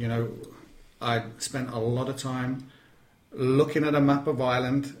 I spent a lot of time looking at a map of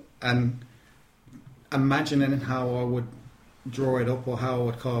Ireland and imagining how I would draw it up or how I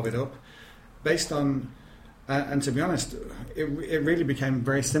would carve it up based on, and to be honest, it really became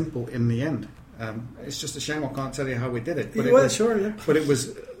very simple in the end. It's just a shame I can't tell you how we did it. But But it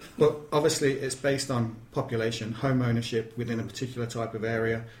was But obviously, it's based on population, home ownership within a particular type of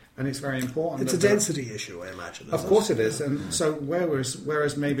area, and it's very important. It's a density issue, I imagine. Of course it is. And so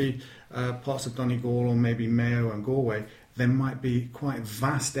whereas maybe parts of Donegal or maybe Mayo and Galway, there might be quite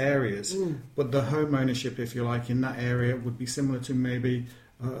vast areas, but the home ownership, if you like, in that area would be similar to maybe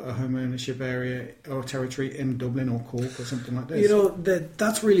a home ownership area or territory in Dublin or Cork or something like this. You know,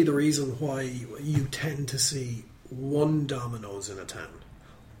 that's really the reason why you tend to see one Domino's in a town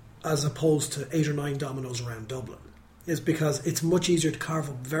as opposed to 8 or 9 Domino's around Dublin, is because it's much easier to carve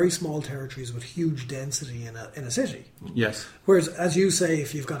up very small territories with huge density in a city. Yes. Whereas, as you say,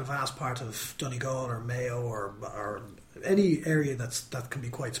 if you've got a vast part of Donegal or Mayo or any area that can be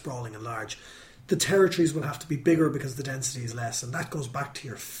quite sprawling and large, the territories will have to be bigger because the density is less, and that goes back to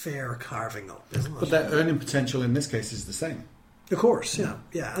your fair carving up, isn't it? But their earning potential in this case is the same. Of course, yeah,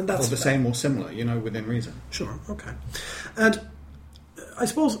 and that's or the same or similar, within reason. Sure, okay. And I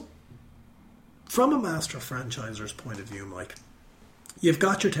suppose, from a master franchisor's point of view, Mike, you've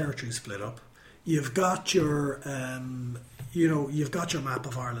got your territory split up, you've got your, you've got your map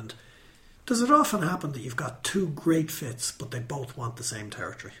of Ireland. Does it often happen that you've got 2 great fits, but they both want the same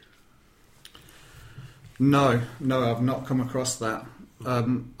territory? No, I've not come across that.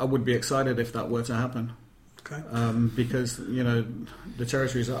 I would be excited if that were to happen. Okay. Because the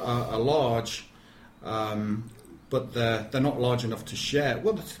territories are large, but they're not large enough to share.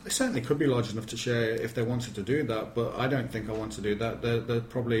 Well, they certainly could be large enough to share if they wanted to do that, but I don't think I want to do that. They're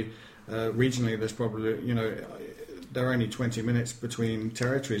probably regionally. There's probably there are only 20 minutes between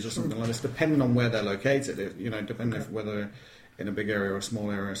territories or something like this, depending on where they're located. Depending on whether in a big area or a small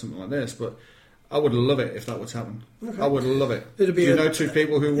area or something like this, but. I would love it if that would happen. Okay. I would love it. It'd be 2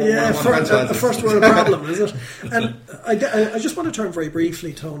 people who want one franchise. A first world problem, is it? And I just want to turn very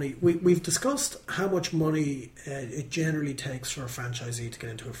briefly, Tony. We've discussed how much money it generally takes for a franchisee to get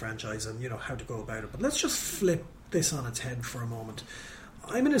into a franchise and how to go about it. But let's just flip this on its head for a moment.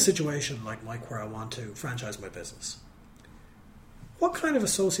 I'm in a situation like Mike where I want to franchise my business. What kind of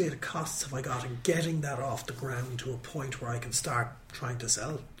associated costs have I got in getting that off the ground to a point where I can start trying to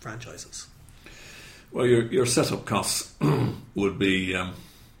sell franchises? Well, your setup costs would be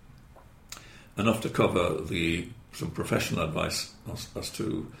enough to cover some professional advice as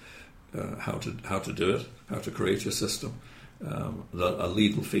to how to do it, how to create your system, a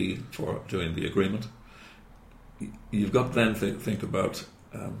legal fee for doing the agreement. You've got to then think about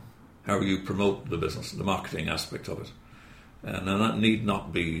how you promote the business, the marketing aspect of it, and that need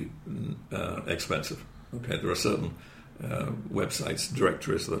not be expensive. Okay, there are certain websites,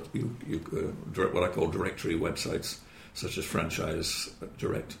 directories that you what I call directory websites, such as Franchise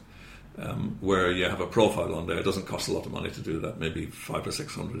Direct, where you have a profile on there. It doesn't cost a lot of money to do that, maybe $500 or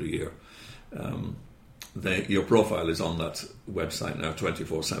 $600 a year. Your profile is on that website now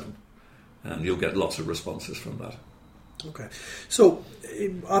 24/7, and you'll get lots of responses from that. Okay, so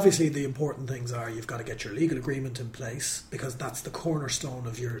obviously the important things are you've got to get your legal agreement in place, because that's the cornerstone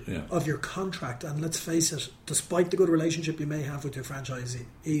of your contract. And let's face it, despite the good relationship you may have with your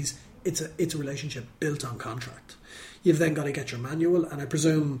franchisees, it's a relationship built on contract. You've then got to get your manual, and I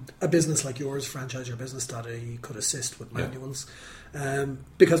presume a business like yours, franchiseyourbusiness.ie, could assist with manuals.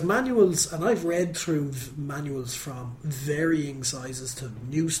 Because manuals, and I've read through manuals from varying sizes to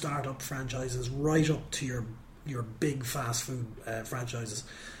new startup franchises right up to your big fast food franchises,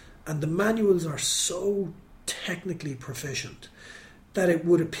 and the manuals are so technically proficient that it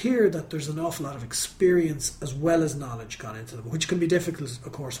would appear that there's an awful lot of experience as well as knowledge gone into them, which can be difficult,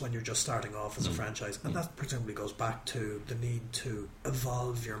 of course, when you're just starting off as a franchise, and that presumably goes back to the need to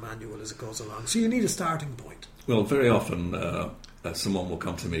evolve your manual as it goes along. So you need a starting point. Well, very often someone will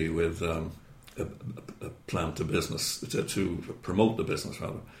come to me with a plan to business, to promote the business,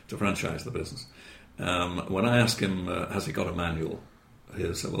 rather, to franchise the business. When I ask him, has he got a manual?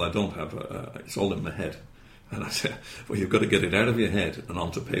 He'll say, well, I don't have it's all in my head. And I say, well, you've got to get it out of your head and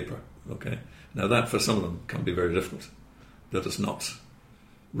onto paper. Okay. Now that for some of them can be very difficult. They're just not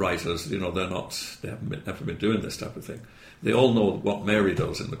writers, they haven't been doing this type of thing. They all know what Mary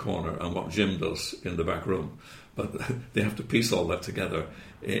does in the corner and what Jim does in the back room, but they have to piece all that together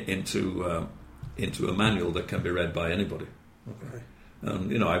into a manual that can be read by anybody. Okay.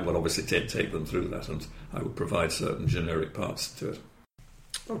 And I would obviously take them through that, and I would provide certain generic parts to it.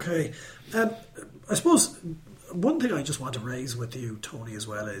 Okay. I suppose one thing I just want to raise with you, Tony, as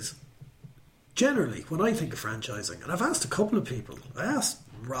well is, generally, when I think of franchising, and I've asked a couple of people, I asked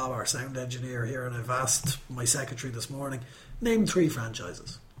Rob, our sound engineer here, and I've asked my secretary this morning, name 3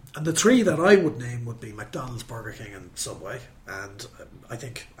 franchises. And the 3 that I would name would be McDonald's, Burger King and Subway. And I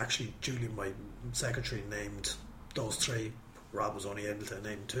think, actually, Julie, my secretary, named those 3 Rob was only able to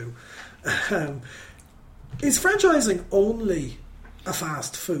name 2. Is franchising only a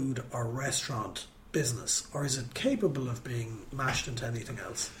fast food or restaurant business, or is it capable of being mashed into anything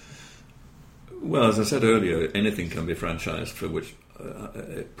else? Well, as I said earlier, anything can be franchised for which,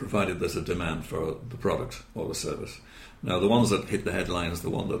 provided there's a demand for the product or the service. Now, the ones that hit the headlines,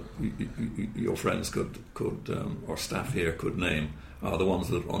 the one that your friends could or staff here could name, are the ones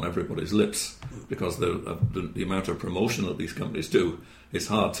that are on everybody's lips, because the amount of promotion that these companies do, it's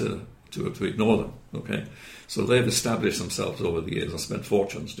hard to ignore them. Okay, so they've established themselves over the years and spent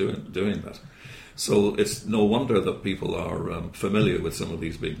fortunes doing that. So it's no wonder that people are familiar with some of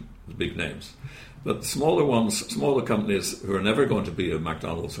these big names. But smaller companies who are never going to be a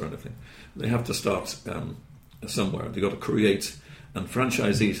McDonald's or anything, they have to start somewhere. They've got to create, and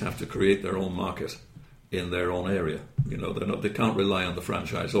franchisees have to create their own market in their own area. You know, they can't rely on the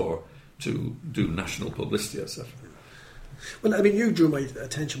franchisor to do national publicity, etc. Well, I mean, you drew my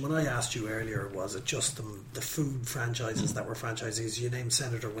attention when I asked you earlier, was it just the food franchises that were franchisees? You named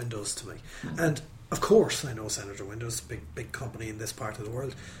Senator Windows to me. And of course I know Senator Windows, big company in this part of the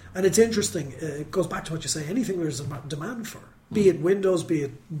world. And it's interesting, it goes back to what you say, anything there's a demand for, be it windows, be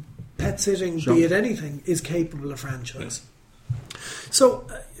it pet sitting, sure, be it anything, is capable of franchise. Yeah. So,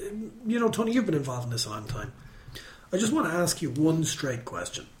 Tony, you've been involved in this a long time. I just want to ask you one straight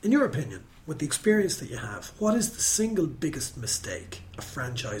question. In your opinion, with the experience that you have, what is the single biggest mistake a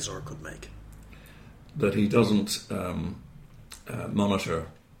franchisor could make? That he doesn't monitor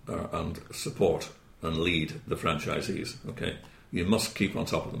and support and lead the franchisees. Okay, you must keep on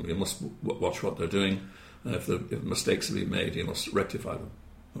top of them. You must watch what they're doing, and if mistakes have been made, you must rectify them.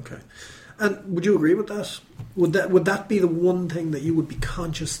 Okay. And would you agree with that? Would that be the one thing that you would be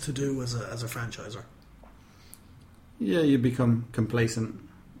conscious to do as a franchisor? Yeah, you become complacent.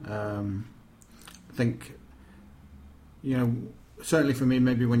 I think, certainly for me,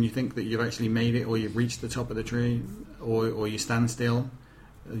 maybe when you think that you've actually made it, or you've reached the top of the tree, or you stand still,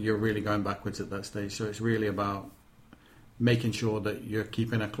 you're really going backwards at that stage. So it's really about making sure that you're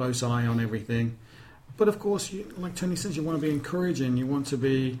keeping a close eye on everything. But of course, like Tony says, you want to be encouraging. You want to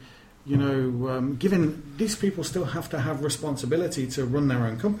be, given these people still have to have responsibility to run their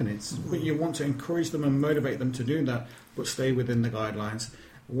own companies. Mm-hmm. But you want to encourage them and motivate them to do that, but stay within the guidelines.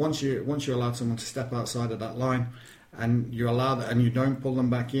 Once you allow someone to step outside of that line, and you allow that, and you don't pull them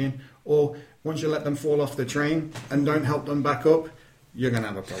back in, or once you let them fall off the train and don't help them back up, you're going to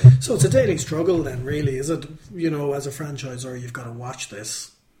have a problem. So it's a daily struggle then, really, is it? As a franchisor, you've got to watch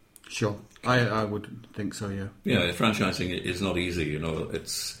this. Sure, I would think so. Yeah. Yeah, franchising is not easy. But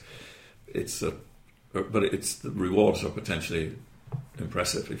the rewards are potentially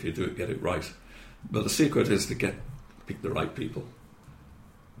impressive if you get it right. But the secret is to pick the right people.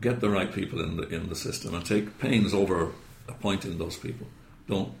 Get the right people in the system, and take pains over appointing those people.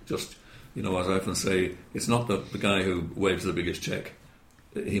 Don't just, as I often say, it's not the guy who waves the biggest check.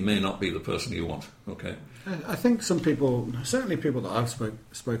 He may not be the person you want. Okay. I think some people, certainly people that I've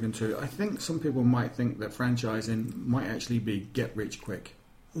spoken to, I think some people might think that franchising might actually be get rich quick.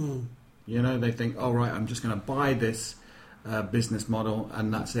 Mm. They think, oh right, I'm just going to buy this business model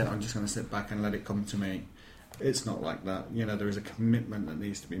and that's it. I'm just going to sit back and let it come to me. It's not like that. There is a commitment that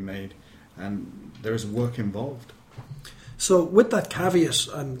needs to be made, and there is work involved. So with that caveat,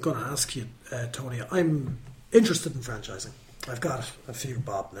 I'm going to ask you, Tony, I'm interested in franchising. I've got a few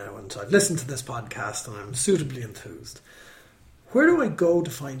bob now, and so I've listened to this podcast and I'm suitably enthused. Where do I go to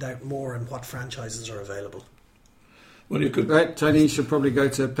find out more and what franchises are available? Well, you could... Right, Tony, you should probably go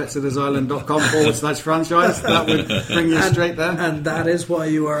to petsittersisland.com/franchise. That would bring you straight there. And that is why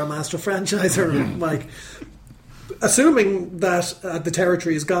you are a master franchisor, Mike. Assuming that the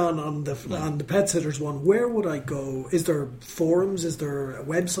territory is gone on the Pet Sitters one, where would I go? Is there forums? Is there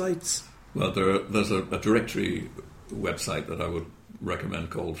websites? Well, there's a directory website that I would recommend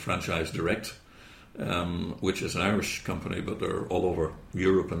called Franchise Direct, which is an Irish company, but they're all over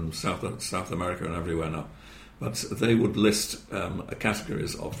Europe and South America and everywhere now. But they would list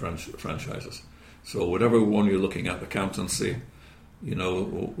categories of franchises. So whatever one you're looking at, accountancy,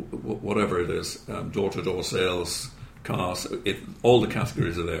 whatever it is, door-to-door sales, cars, all the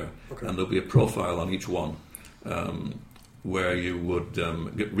categories are there. Okay. And there'll be a profile on each one where you would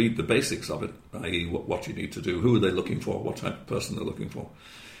read the basics of it, i.e. what you need to do, who are they looking for, what type of person they're looking for,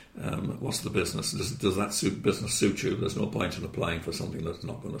 what's the business, does that business suit you? There's no point in applying for something that's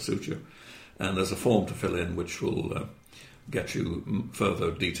not going to suit you. And there's a form to fill in which will get you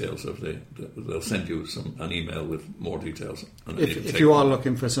further details of they'll send you an email with more details. And if you are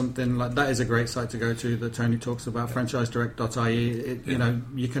looking for something like that, is a great site to go to that Tony talks about,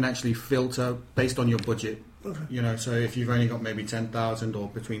 franchisedirect.ie. You can actually filter based on your budget Okay. You know, so if you've only got maybe 10,000 or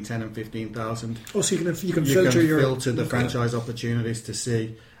between 10 and 15,000, Oh, so you can filter the franchise opportunities to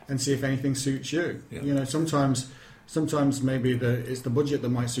see if anything suits you. Yeah. You know, sometimes maybe it's the budget that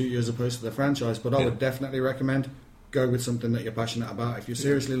might suit you as opposed to the franchise. But I would definitely recommend go with something that you're passionate about. If you're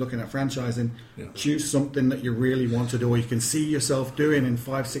seriously looking at franchising, choose something that you really want to do, or you can see yourself doing in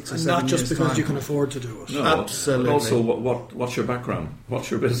 5, 6, or 7 years. Not just because time. you can afford to do it. No, absolutely. But also, what's your background?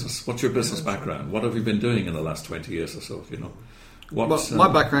 What's your business? What's your business background? What have you been doing in the last 20 years or so? You know. My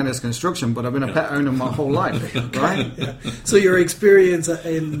background is construction, but I've been a pet owner my whole life, right? Yeah. So your experience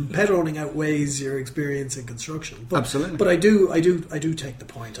in pet owning outweighs your experience in construction. But, absolutely. But I do take the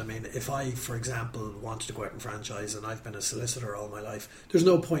point. I mean, if I, for example, wanted to go out and franchise, and I've been a solicitor all my life, there's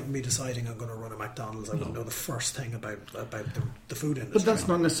no point in me deciding I'm going to run a McDonald's. I wouldn't know the first thing about the food industry. But that's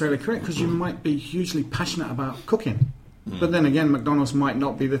not necessarily correct, because you might be hugely passionate about cooking. But then again, McDonald's might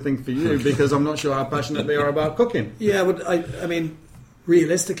not be the thing for you, because I'm not sure how passionate they are about cooking. Yeah, but I mean,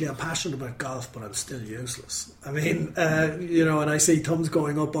 realistically, I'm passionate about golf, but I'm still useless. I mean, you know, and I see thumbs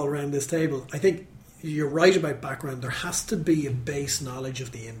going up all around this table. I think you're right about background. There has to be a base knowledge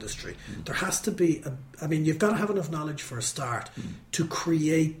of the industry. There has to be, you've got to have enough knowledge for a start to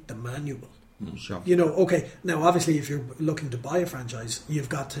create the manual. Sure. You know, okay, now obviously if you're looking to buy a franchise, you've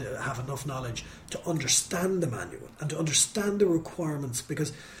got to have enough knowledge to understand the manual and to understand the requirements,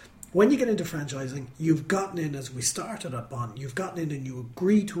 because when you get into franchising, you've gotten in, as we started at Bond, you've gotten in and you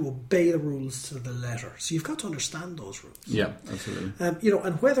agree to obey the rules to the letter. So you've got to understand those rules. Yeah, absolutely. You know,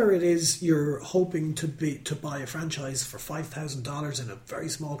 and whether it is you're hoping to buy a franchise for $5,000 in a very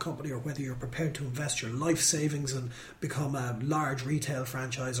small company, or whether you're prepared to invest your life savings and become a large retail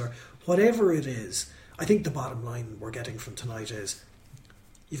franchisor, whatever it is, I think the bottom line we're getting from tonight is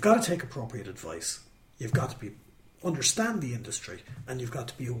you've got to take appropriate advice. You've got to understand the industry, and you've got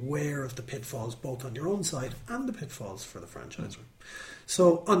to be aware of the pitfalls both on your own side and the pitfalls for the franchisor.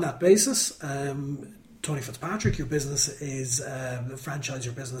 So on that basis, Tony Fitzpatrick, your business is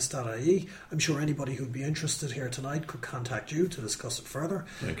franchiseyourbusiness.ie. I'm sure anybody who'd be interested here tonight could contact you to discuss it further.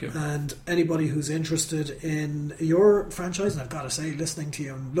 Thank you. And anybody who's interested in your franchise, and I've got to say, listening to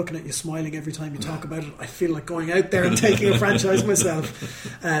you and looking at you smiling every time you talk about it, I feel like going out there and taking a franchise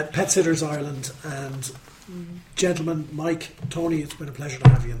myself. Pet Sitters Ireland. And gentlemen, Mike, Tony, it's been a pleasure to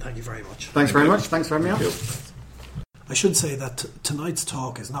have you, and thank you very much. Thanks very much. Thanks for having me on. I should say that tonight's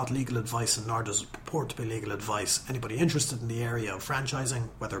talk is not legal advice, and nor does it purport to be legal advice. Anybody interested in the area of franchising,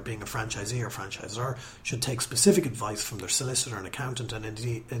 whether being a franchisee or franchisor, should take specific advice from their solicitor and accountant, and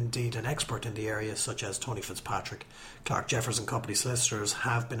indeed an expert in the area, such as Tony Fitzpatrick. Clarke Jeffers and Company Solicitors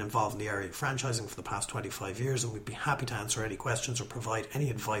have been involved in the area of franchising for the past 25 years, and we'd be happy to answer any questions or provide any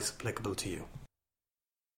advice applicable to you.